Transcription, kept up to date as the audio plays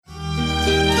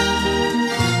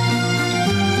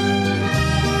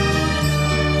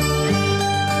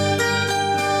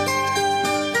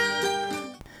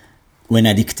When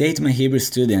I dictate my Hebrew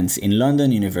students in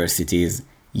London universities,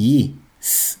 Yi-S-Ra-El,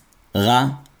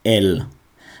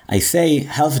 I say,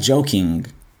 half joking,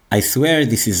 I swear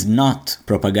this is not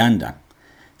propaganda.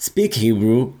 Speak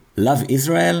Hebrew, love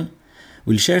Israel.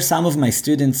 We'll share some of my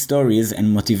students' stories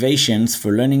and motivations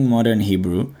for learning modern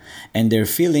Hebrew and their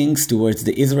feelings towards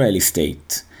the Israeli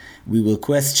state. We will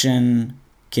question,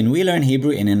 can we learn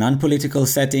Hebrew in a non-political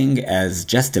setting as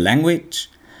just a language?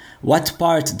 What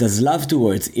part does love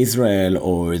towards Israel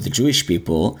or the Jewish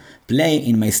people play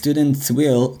in my students'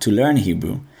 will to learn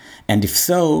Hebrew? And if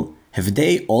so, have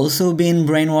they also been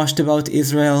brainwashed about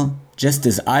Israel, just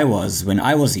as I was when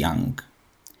I was young?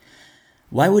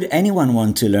 Why would anyone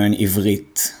want to learn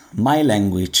Ivrit, my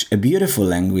language, a beautiful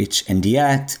language, and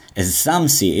yet, as some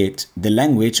see it, the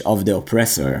language of the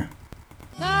oppressor?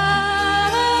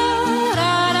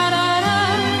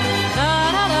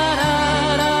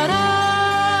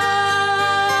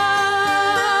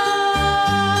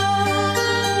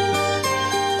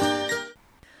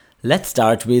 Let's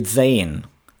start with Zain,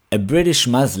 a British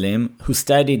Muslim who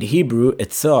studied Hebrew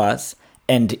at SOAS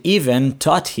and even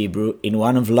taught Hebrew in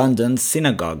one of London's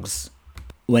synagogues.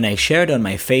 When I shared on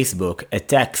my Facebook a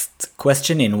text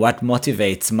questioning what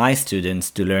motivates my students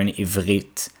to learn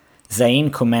Ivrit, Zain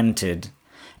commented,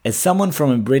 "As someone from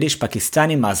a British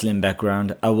Pakistani Muslim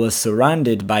background, I was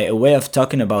surrounded by a way of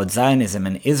talking about Zionism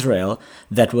and Israel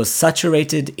that was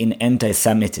saturated in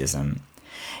anti-Semitism."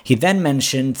 He then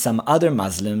mentioned some other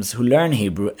Muslims who learn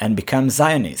Hebrew and become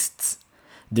Zionists.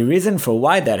 The reason for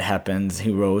why that happens,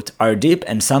 he wrote, are deep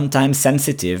and sometimes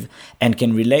sensitive and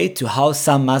can relate to how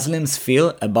some Muslims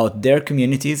feel about their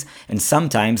communities and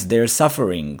sometimes their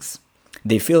sufferings.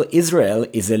 They feel Israel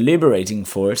is a liberating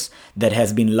force that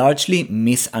has been largely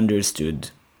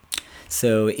misunderstood.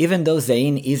 So even though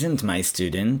Zain isn't my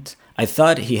student, I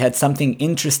thought he had something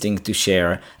interesting to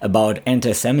share about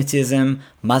anti-Semitism,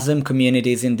 Muslim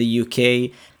communities in the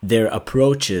UK, their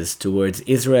approaches towards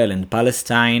Israel and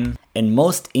Palestine, and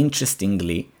most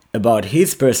interestingly, about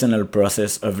his personal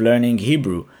process of learning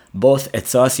Hebrew, both at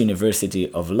SOAS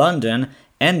University of London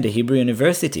and the Hebrew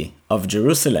University of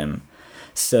Jerusalem.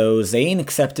 So Zain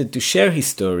accepted to share his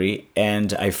story,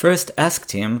 and I first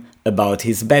asked him about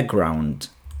his background.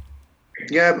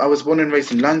 Yeah, I was born and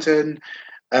raised in London,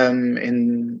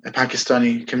 in a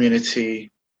Pakistani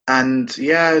community. And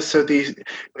yeah, so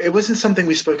it wasn't something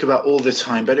we spoke about all the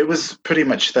time, but it was pretty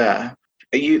much there.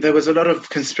 There was a lot of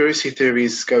conspiracy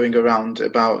theories going around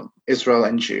about Israel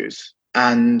and Jews.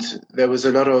 And there was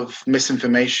a lot of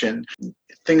misinformation.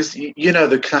 Things, you know,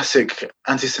 the classic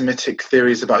anti-Semitic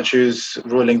theories about Jews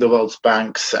ruling the world's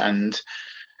banks and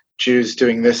Jews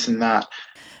doing this and that.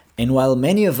 And while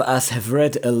many of us have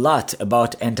read a lot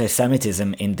about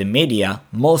anti-Semitism in the media,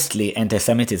 mostly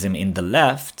anti-Semitism in the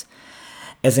left,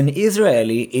 as an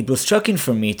Israeli, it was shocking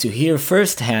for me to hear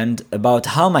firsthand about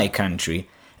how my country,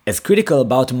 as critical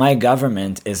about my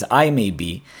government as I may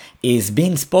be, is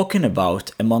being spoken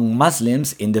about among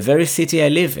Muslims in the very city I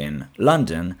live in,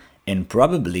 London, and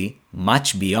probably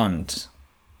much beyond.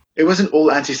 It wasn't all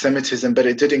anti-Semitism, but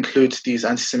it did include these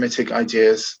anti-Semitic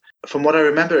ideas. From what I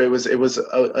remember, it was a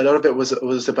lot of it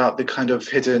was about the kind of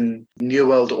hidden New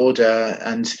World Order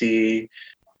and the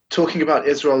talking about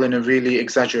Israel in a really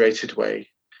exaggerated way.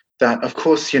 That, of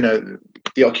course, you know,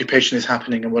 the occupation is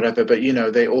happening and whatever, but, you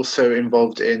know, they also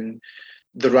involved in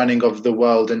the running of the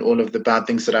world and all of the bad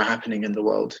things that are happening in the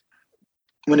world.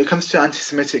 When it comes to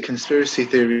anti-Semitic conspiracy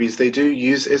theories, they do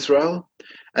use Israel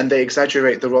and they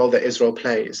exaggerate the role that Israel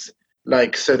plays.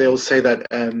 Like, so they'll say that,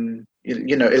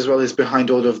 you know, Israel is behind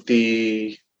all of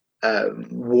the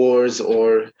wars,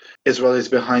 or Israel is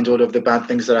behind all of the bad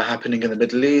things that are happening in the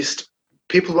Middle East.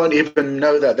 People won't even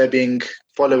know that they're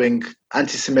following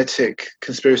anti-Semitic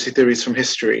conspiracy theories from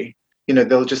history. You know,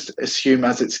 they'll just assume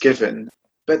as it's given.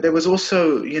 But there was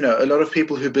also, you know, a lot of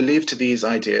people who believed these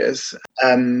ideas,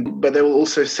 but they will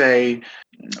also say,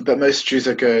 but most Jews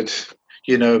are good,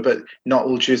 you know, but not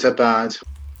all Jews are bad.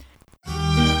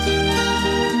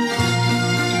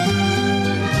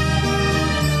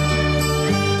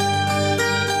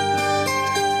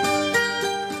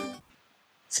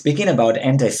 Speaking about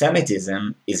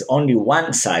anti-Semitism is only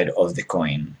one side of the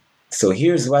coin. So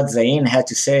here's what Zain had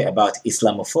to say about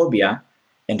Islamophobia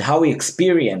and how he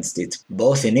experienced it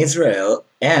both in Israel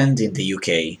and in the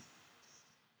UK.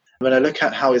 When I look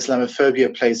at how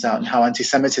Islamophobia plays out and how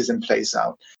anti-Semitism plays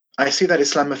out, I see that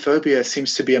Islamophobia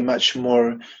seems to be a much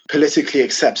more politically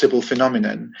acceptable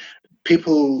phenomenon.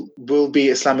 People will be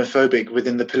Islamophobic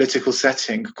within the political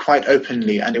setting quite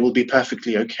openly, and it will be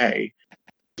perfectly okay.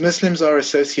 Muslims are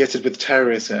associated with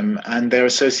terrorism, and they're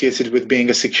associated with being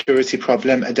a security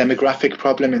problem, a demographic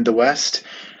problem in the West.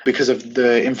 because of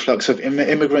the influx of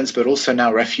immigrants, but also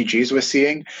now refugees we're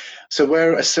seeing. So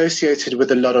we're associated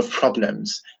with a lot of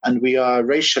problems, and we are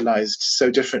racialized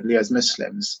so differently as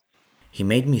Muslims. He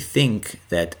made me think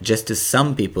that just as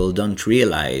some people don't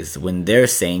realize when they're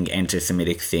saying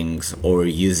anti-Semitic things or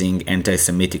using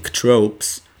anti-Semitic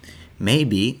tropes,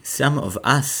 maybe some of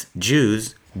us,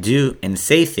 Jews, do and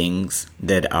say things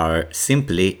that are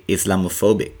simply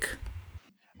Islamophobic.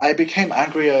 I became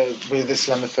angrier with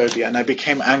Islamophobia, and I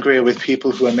became angrier with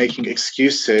people who are making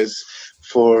excuses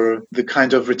for the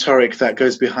kind of rhetoric that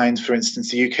goes behind, for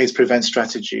instance, the UK's Prevent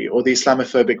strategy or the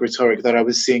Islamophobic rhetoric that I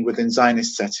was seeing within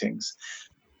Zionist settings.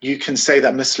 You can say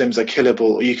that Muslims are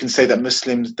killable, or you can say that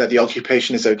that the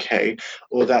occupation is okay,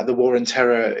 or that the war and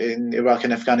terror in Iraq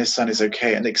and Afghanistan is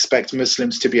okay, and expect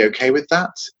Muslims to be okay with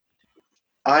that.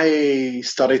 I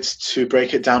started to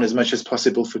break it down as much as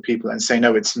possible for people and say,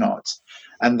 no, it's not.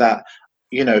 And that,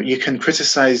 you can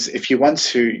criticize, if you want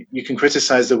to, you can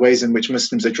criticize the ways in which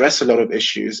Muslims address a lot of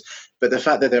issues, but the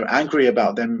fact that they're angry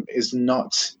about them is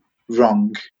not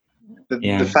wrong.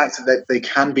 The fact that they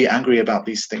can be angry about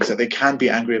these things, that they can be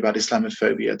angry about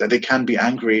Islamophobia, that they can be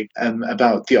angry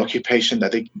about the occupation,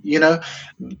 that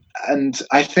and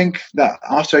I think that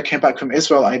after I came back from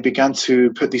Israel, I began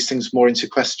to put these things more into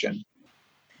question.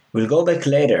 We'll go back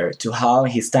later to how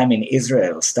his time in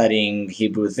Israel studying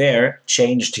Hebrew there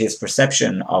changed his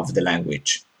perception of the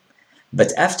language.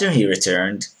 But after he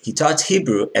returned, he taught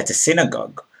Hebrew at a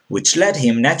synagogue, which led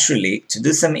him naturally to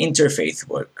do some interfaith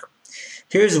work.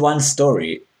 Here's one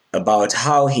story about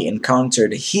how he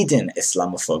encountered hidden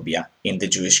Islamophobia in the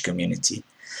Jewish community,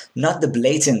 not the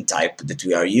blatant type that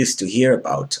we are used to hear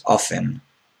about often.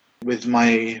 With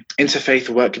my interfaith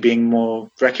work being more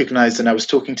recognized and I was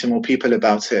talking to more people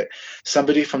about it,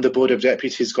 somebody from the Board of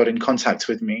Deputies got in contact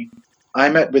with me. I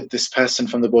met with this person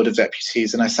from the Board of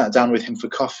Deputies and I sat down with him for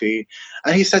coffee.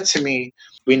 And he said to me,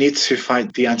 we need to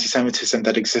fight the anti-Semitism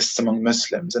that exists among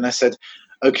Muslims. And I said,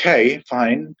 okay,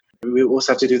 fine. We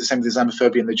also have to do the same with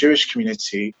Islamophobia in the Jewish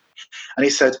community. And he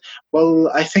said,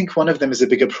 well, I think one of them is a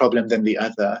bigger problem than the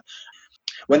other.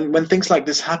 When things like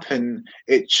this happen,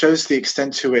 it shows the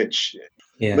extent to which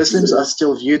Muslims are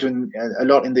still viewed a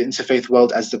lot in the interfaith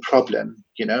world as the problem,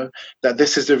 that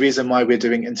this is the reason why we're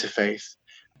doing interfaith.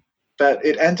 But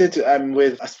it ended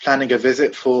with us planning a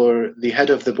visit for the head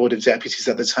of the Board of Deputies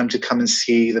at the time to come and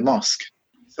see the mosque.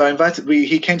 So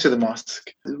he came to the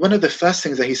mosque. One of the first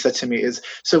things that he said to me is,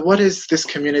 so what is this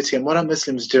community and what are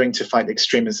Muslims doing to fight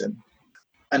extremism?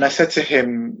 And I said to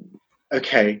him,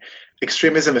 okay,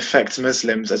 extremism affects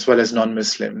Muslims as well as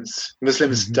non-Muslims.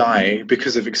 Muslims die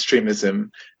because of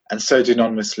extremism, and so do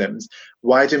non-Muslims.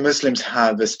 Why do Muslims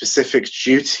have a specific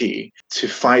duty to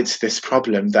fight this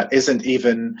problem that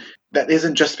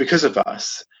isn't just because of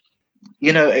us?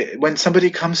 When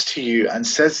somebody comes to you and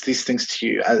says these things to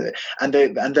you, and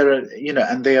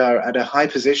they are at a high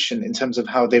position in terms of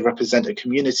how they represent a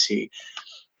community,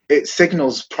 it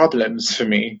signals problems for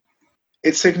me.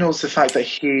 It signals the fact that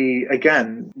he,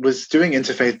 again, was doing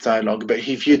interfaith dialogue, but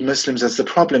he viewed Muslims as the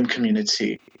problem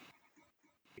community.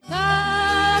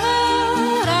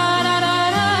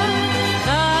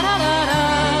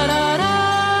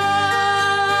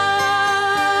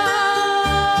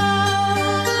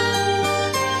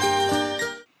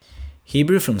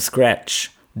 Hebrew from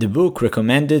Scratch, the book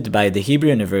recommended by the Hebrew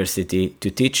University to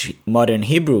teach modern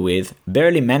Hebrew with,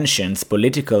 barely mentions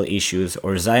political issues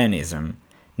or Zionism.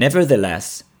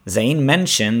 Nevertheless, Zain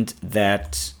mentioned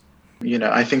that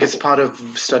I think it's part of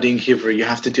studying Hebrew. You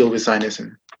have to deal with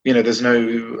Zionism. There's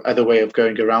no other way of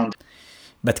going around.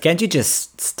 But can't you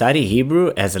just study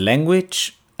Hebrew as a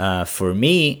language? For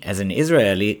me, as an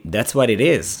Israeli, that's what it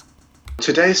is.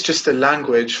 Today it's just a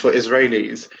language for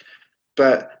Israelis.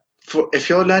 But if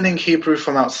you're learning Hebrew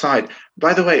from outside,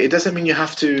 by the way, it doesn't mean you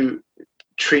have to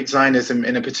treat Zionism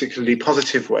in a particularly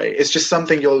positive way. It's just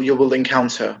something you will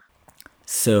encounter.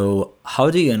 So, how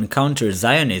do you encounter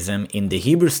Zionism in the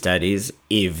Hebrew studies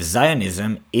if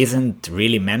Zionism isn't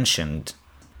really mentioned?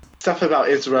 Stuff about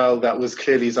Israel that was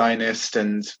clearly Zionist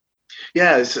and,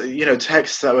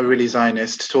 texts that were really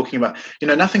Zionist, talking about,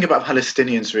 nothing about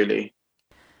Palestinians really.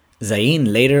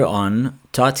 Zain later on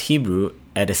taught Hebrew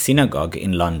at a synagogue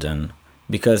in London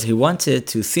because he wanted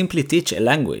to simply teach a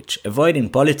language, avoiding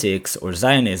politics or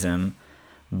Zionism,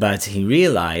 but he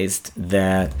realized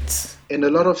that in a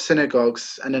lot of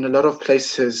synagogues and in a lot of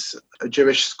places,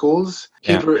 Jewish schools,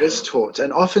 Hebrew is taught.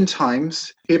 And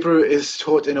oftentimes, Hebrew is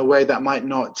taught in a way that might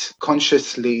not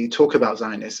consciously talk about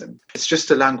Zionism. It's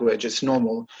just a language, it's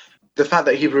normal. The fact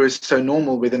that Hebrew is so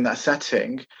normal within that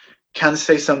setting can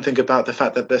say something about the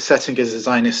fact that the setting is a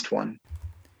Zionist one.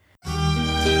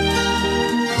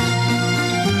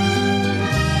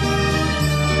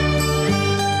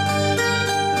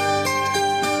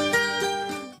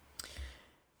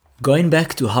 Going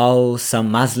back to how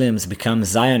some Muslims become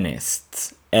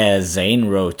Zionists, as Zain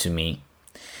wrote to me,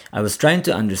 I was trying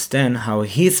to understand how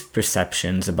his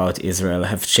perceptions about Israel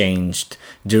have changed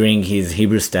during his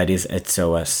Hebrew studies at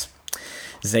SOAS.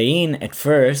 Zain at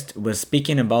first was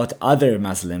speaking about other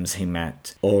Muslims he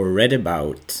met or read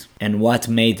about and what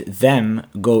made them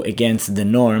go against the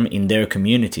norm in their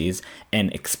communities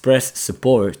and express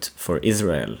support for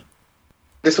Israel.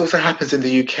 This also happens in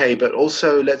the UK, but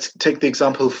also let's take the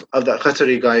example of that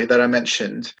Qatari guy that I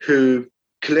mentioned, who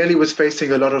clearly was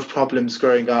facing a lot of problems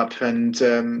growing up and,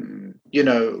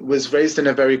 was raised in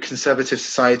a very conservative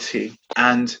society.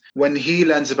 And when he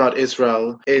learns about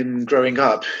Israel in growing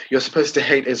up, you're supposed to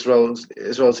hate Israel's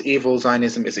evil,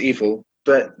 Zionism is evil.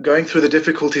 But going through the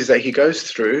difficulties that he goes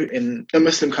through in a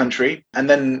Muslim country and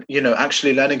then,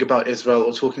 actually learning about Israel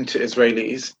or talking to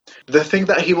Israelis, the thing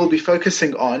that he will be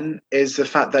focusing on is the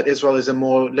fact that Israel is a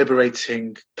more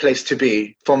liberating place to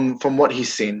be from what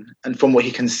he's seen and from what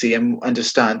he can see and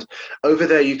understand. Over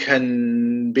there, you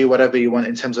can be whatever you want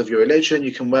in terms of your religion.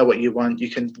 You can wear what you want.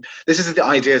 This is the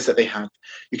ideas that they have.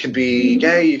 You can be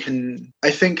gay.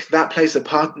 I think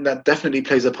that definitely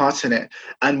plays a part in it.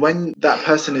 And when that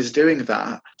person is doing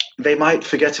that, they might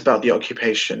forget about the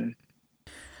occupation.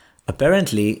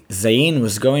 Apparently, Zain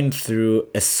was going through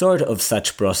a sort of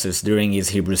such process during his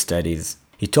Hebrew studies.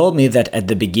 He told me that at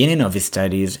the beginning of his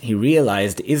studies, he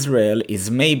realized Israel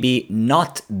is maybe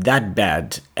not that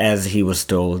bad as he was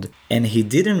told, and he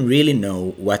didn't really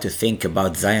know what to think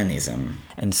about Zionism.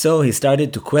 And so he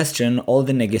started to question all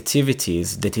the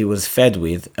negativities that he was fed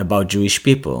with about Jewish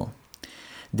people.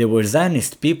 There were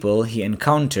Zionist people he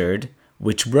encountered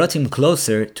which brought him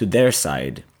closer to their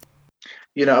side.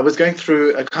 I was going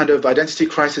through a kind of identity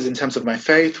crisis in terms of my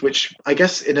faith, which I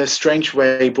guess in a strange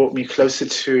way brought me closer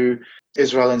to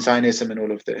Israel and Zionism and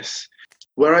all of this.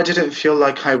 Where I didn't feel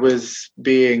like I was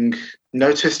being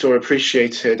noticed or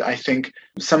appreciated, I think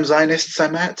some Zionists I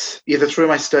met, either through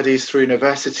my studies, through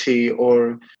university,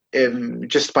 or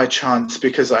just by chance,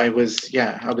 because I was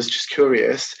just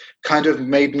curious, kind of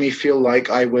made me feel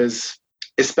like I was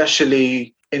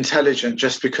especially intelligent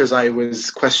just because I was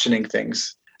questioning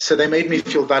things. So they made me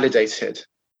feel validated.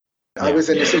 I was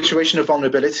in a situation of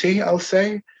vulnerability, I'll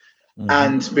say. Mm-hmm.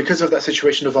 And because of that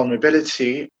situation of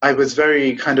vulnerability, I was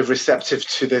very kind of receptive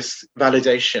to this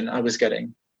validation I was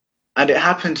getting. And it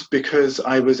happened because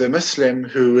I was a Muslim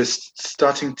who was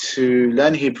starting to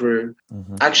learn Hebrew,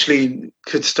 actually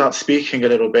could start speaking a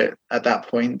little bit at that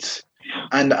point.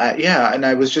 And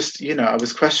I was just, I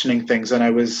was questioning things, and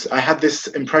I had this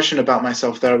impression about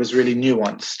myself that I was really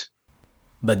nuanced.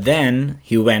 But then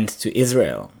he went to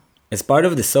Israel. As part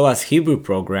of the SOAS Hebrew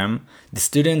program, the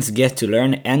students get to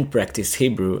learn and practice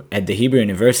Hebrew at the Hebrew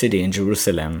University in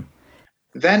Jerusalem.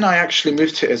 Then I actually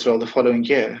moved to Israel the following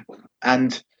year,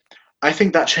 and I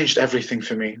think that changed everything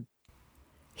for me.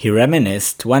 He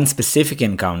reminisced one specific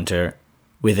encounter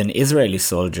with an Israeli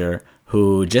soldier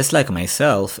who, just like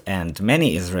myself and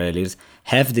many Israelis,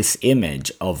 have this image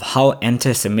of how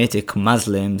anti-Semitic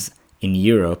Muslims in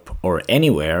Europe or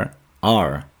anywhere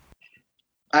are.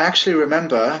 I actually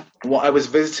remember I was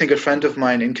visiting a friend of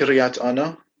mine in Kiryat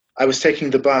Ano. I was taking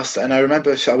the bus, and I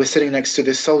remember I was sitting next to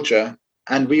this soldier,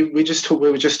 and we were just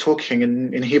talking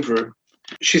in Hebrew.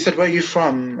 She said, "Where are you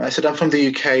from?" I said, "I'm from the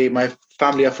UK. My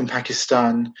family are from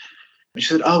Pakistan." And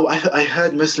she said, "Oh, I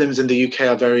heard Muslims in the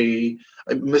UK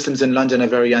Muslims in London are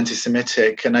very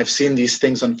anti-Semitic, and I've seen these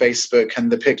things on Facebook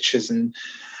and the pictures." And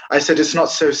I said, "It's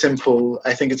not so simple.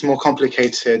 I think it's more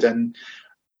complicated." And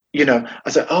I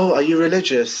said, "Oh, are you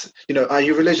religious? Are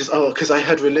you religious?" "Oh, because I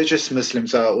heard religious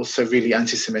Muslims are also really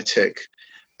anti-Semitic."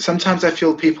 Sometimes I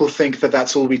feel people think that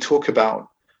that's all we talk about,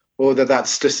 or that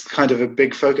that's just kind of a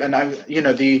big focus.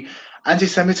 And the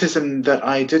anti-Semitism that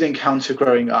I did encounter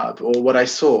growing up, or what I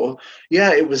saw,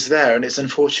 it was there, and it's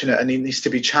unfortunate, and it needs to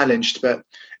be challenged, but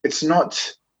it's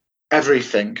not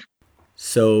everything.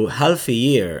 So half a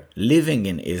year living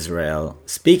in Israel,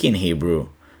 speaking Hebrew,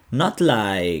 not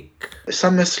like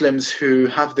some Muslims who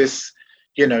have this,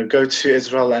 go to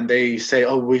Israel and they say,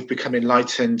 "Oh, we've become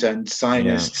enlightened and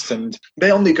Zionists," and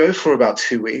they only go for about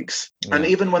 2 weeks. Yeah. And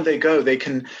even when they go,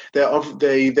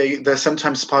 they're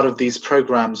sometimes part of these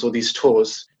programs or these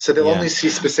tours, so they'll only see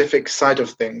specific side of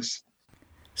things.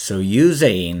 So you,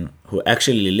 Zain, who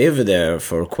actually lived there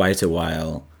for quite a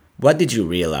while, what did you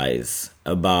realize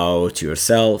about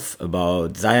yourself,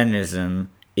 about Zionism,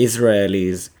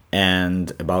 Israelis, and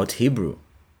about Hebrew?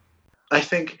 I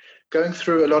think going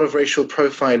through a lot of racial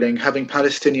profiling, having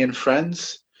Palestinian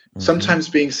friends, sometimes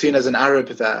being seen as an Arab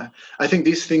there, I think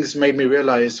these things made me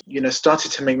realize,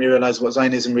 started to make me realize what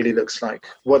Zionism really looks like,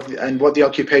 what the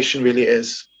occupation really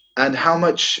is. and how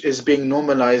much is being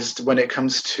normalized when it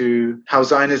comes to how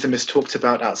Zionism is talked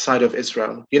about outside of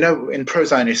Israel, in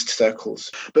pro-Zionist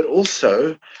circles, but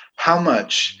also how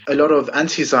much a lot of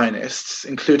anti-Zionists,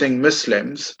 including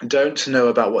Muslims, don't know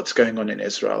about what's going on in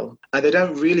Israel. And they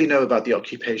don't really know about the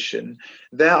occupation.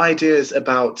 Their ideas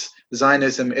about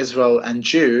Zionism, Israel, and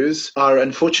Jews are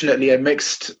unfortunately a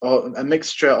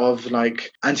mixture of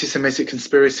like anti-Semitic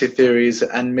conspiracy theories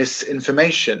and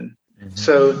misinformation. Mm-hmm.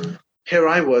 So here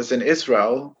I was in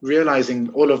Israel realizing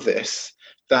all of this,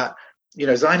 that,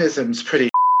 Zionism's pretty,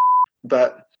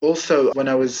 but also when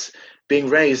I was being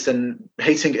raised and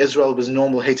hating Israel was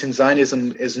normal, hating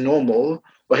Zionism is normal,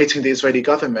 or hating the Israeli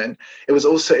government, it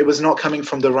was not coming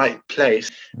from the right place.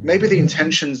 Maybe the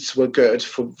intentions were good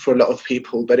for a lot of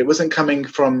people, but it wasn't coming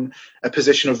from a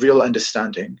position of real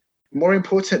understanding. More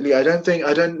importantly, I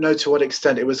don't know to what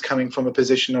extent it was coming from a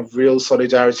position of real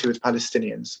solidarity with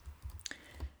Palestinians.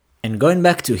 And going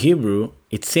back to Hebrew,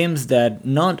 it seems that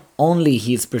not only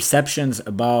his perceptions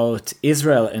about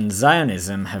Israel and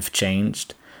Zionism have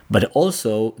changed, but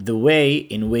also the way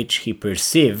in which he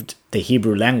perceived the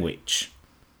Hebrew language.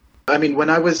 I mean, when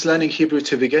I was learning Hebrew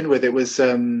to begin with, it was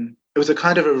a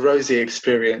kind of a rosy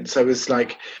experience. I was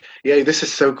like, yeah, this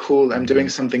is so cool. I'm doing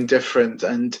something different.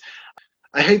 And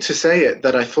I hate to say it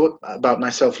that I thought about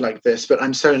myself like this, but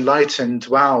I'm so enlightened.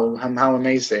 Wow, how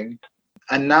amazing.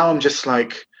 And now I'm just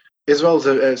like,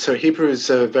 Hebrew is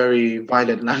a very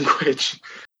violent language.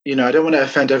 I don't want to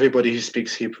offend everybody who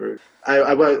speaks Hebrew.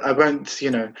 I won't,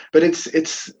 but I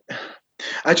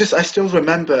still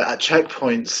remember at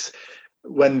checkpoints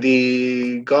when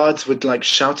the guards would like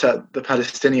shout at the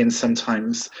Palestinians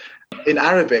sometimes in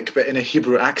Arabic, but in a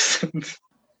Hebrew accent,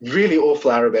 really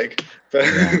awful Arabic. But,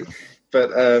 yeah.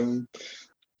 But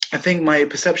I think my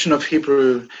perception of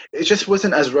Hebrew, it just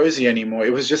wasn't as rosy anymore.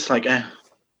 It was just like,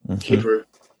 Hebrew.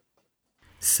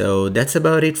 So that's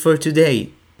about it for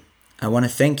today. I want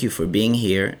to thank you for being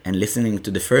here and listening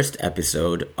to the first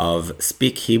episode of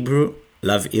Speak Hebrew,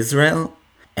 Love Israel.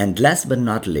 And last but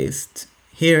not least,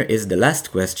 here is the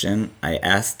last question I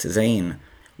asked Zain.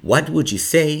 What would you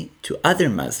say to other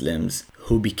Muslims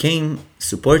who became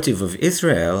supportive of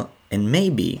Israel and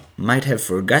maybe might have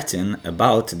forgotten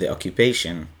about the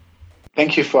occupation?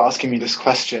 Thank you for asking me this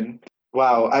question.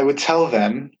 Wow, I would tell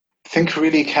them, think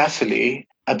really carefully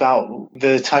about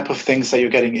the type of things that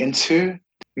you're getting into.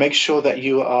 Make sure that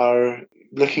you are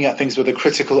looking at things with a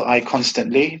critical eye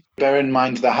constantly. Bear in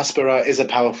mind that Hasbara is a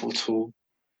powerful tool,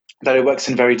 that it works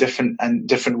in very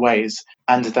different ways,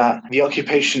 and that the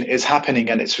occupation is happening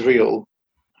and it's real.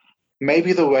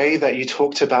 Maybe the way that you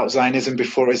talked about Zionism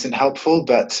before isn't helpful,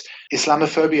 but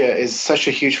Islamophobia is such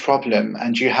a huge problem,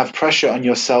 and you have pressure on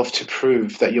yourself to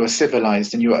prove that you are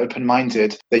civilized and you are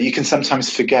open-minded, that you can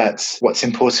sometimes forget what's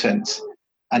important.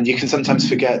 And you can sometimes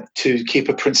forget to keep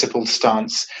a principled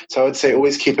stance. So I would say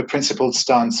always keep a principled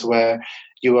stance where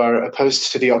you are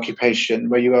opposed to the occupation,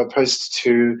 where you are opposed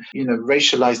to,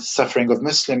 racialized suffering of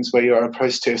Muslims, where you are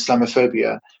opposed to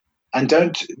Islamophobia. And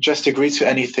don't just agree to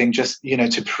anything just,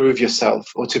 to prove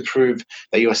yourself or to prove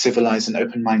that you are civilized and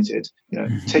open-minded.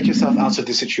 Take yourself out of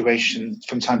the situation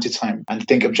from time to time and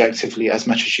think objectively as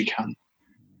much as you can.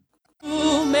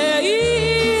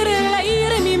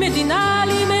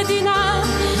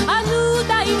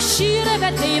 שיר